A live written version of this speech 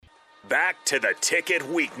Back to the Ticket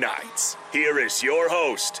Weeknights. Here is your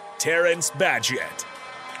host, Terrence Badgett.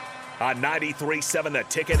 On 93.7 The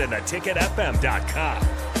Ticket and theticketfm.com.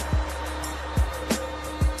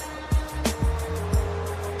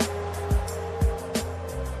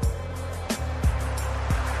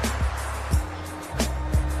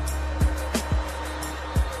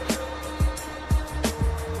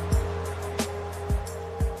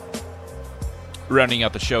 Rounding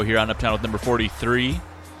out the show here on Uptown with number 43,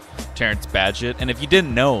 Terrence Badgett. And if you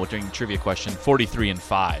didn't know during the trivia question, 43 and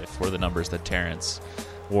 5 were the numbers that Terrence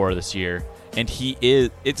wore this year. And he is,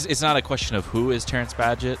 it's not a question of who is Terrence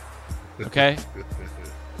Badgett, okay?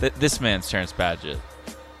 This man's Terrence Badgett.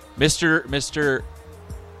 Mr.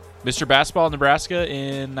 Basketball in Nebraska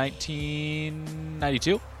in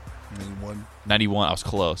 1992? 91. I was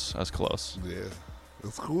close. Yeah,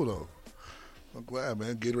 that's cool, though. I'm glad,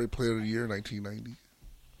 man. Gatorade Player of the Year, 1990.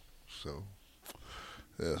 So,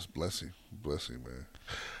 yeah, it's blessing, man.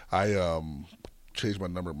 I changed my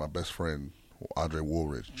number. My best friend, Andre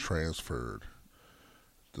Woolridge, transferred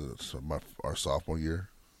our sophomore year,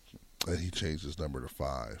 and he changed his number to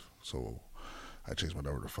 5. So, I changed my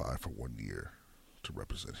number to 5 for 1 year to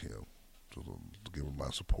represent him, to give him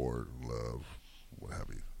my support and love, what have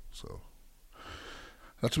you. So.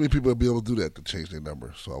 Not too many people would be able to do that, to change their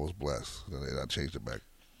number, so I was blessed. And I changed it back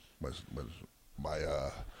my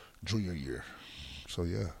junior year. So,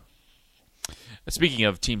 yeah. Speaking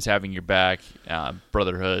of teams having your back,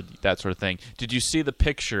 brotherhood, that sort of thing, did you see the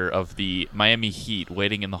picture of the Miami Heat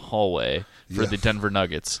waiting in the hallway for the Denver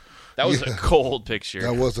Nuggets? That was a cold picture.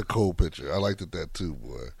 That was a cold picture. I liked it that too,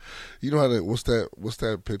 boy. You know how what's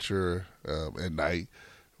that picture at night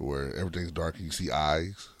where everything's dark and you see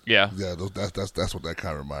eyes? Yeah, that's what that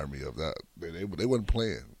kind of reminded me of. That they wasn't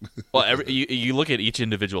playing. Well, you look at each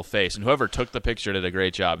individual face, and whoever took the picture did a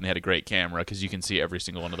great job, and they had a great camera because you can see every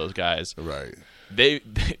single one of those guys. Right. They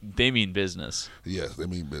mean business. Yes, they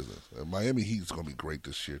mean business. Miami Heat's going to be great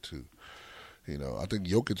this year too. You know, I think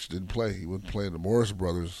Jokic didn't play. He wasn't playing. The Morris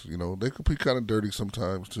brothers, you know, they could be kind of dirty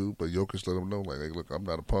sometimes too. But Jokic let them know, like, hey, look, I'm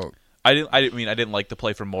not a punk. I didn't like the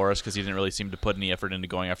play from Morris because he didn't really seem to put any effort into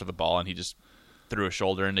going after the ball, and he just threw a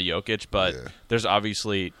shoulder into Jokic, but there's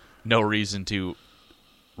obviously no reason to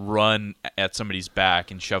run at somebody's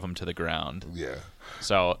back and shove him to the ground. Yeah.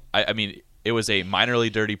 So, I mean, it was a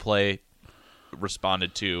minorly dirty play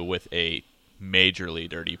responded to with a majorly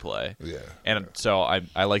dirty play. Yeah. And so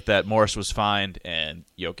I like that Morris was fined and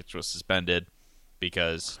Jokic was suspended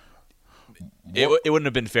because it wouldn't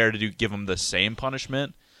have been fair to give him the same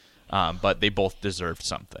punishment, but they both deserved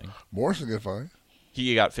something. Morris didn't get fined.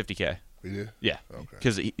 He got $50K. He did? Yeah,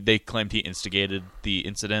 because they claimed he instigated the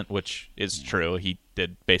incident, which is true. He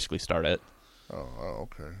did basically start it. Oh,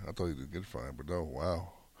 okay. I thought he did get fined, but no,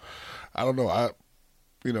 wow. I don't know.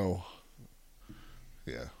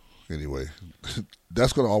 Yeah. Anyway,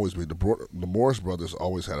 that's going to always be the Morris brothers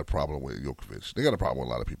always had a problem with Jokic. They got a problem with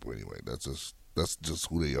a lot of people anyway. That's just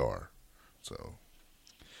who they are. So,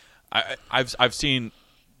 I've seen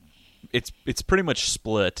it's pretty much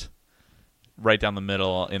split right down the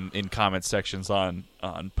middle in comment sections on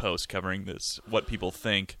posts covering this, what people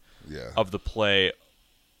think of the play.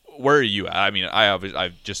 Where are you at? I mean,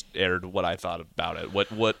 I've just aired what I thought about it.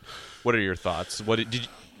 What are your thoughts?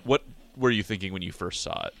 What were you thinking when you first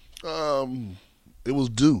saw it? It was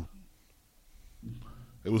due.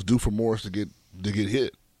 It was due for Morris to get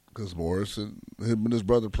hit because Morris and him and his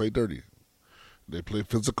brother played dirty. They play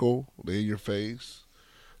physical. They in your face.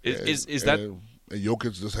 And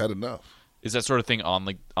Jokic just had enough. Is that sort of thing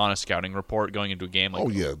on a scouting report going into a game? Oh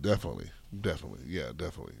yeah, definitely. Yeah.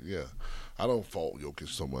 I don't fault Jokic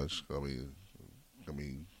so much. I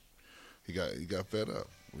mean, he got fed up.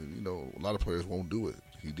 I mean, you know, a lot of players won't do it.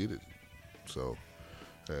 He did it. So,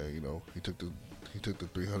 you know, he took the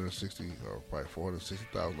 $360 or probably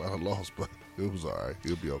 $460,000 loss, but it was all right.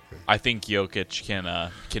 He'll be okay. I think Jokic can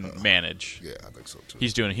manage. Yeah, I think so too.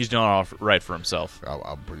 He's doing all right for himself.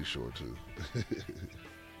 I'm pretty sure too.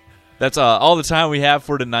 That's all the time we have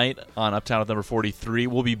for tonight on Uptown with number 43.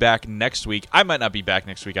 We'll be back next week. I might not be back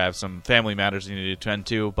next week. I have some family matters I need to attend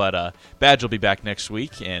to, but Badge will be back next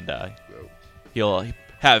week, and he'll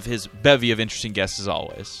have his bevy of interesting guests as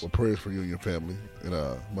always. Well, prayers for you and your family,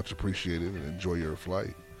 and much appreciated, and enjoy your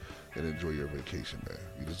flight, and enjoy your vacation, man.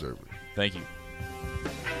 You deserve it. Thank you.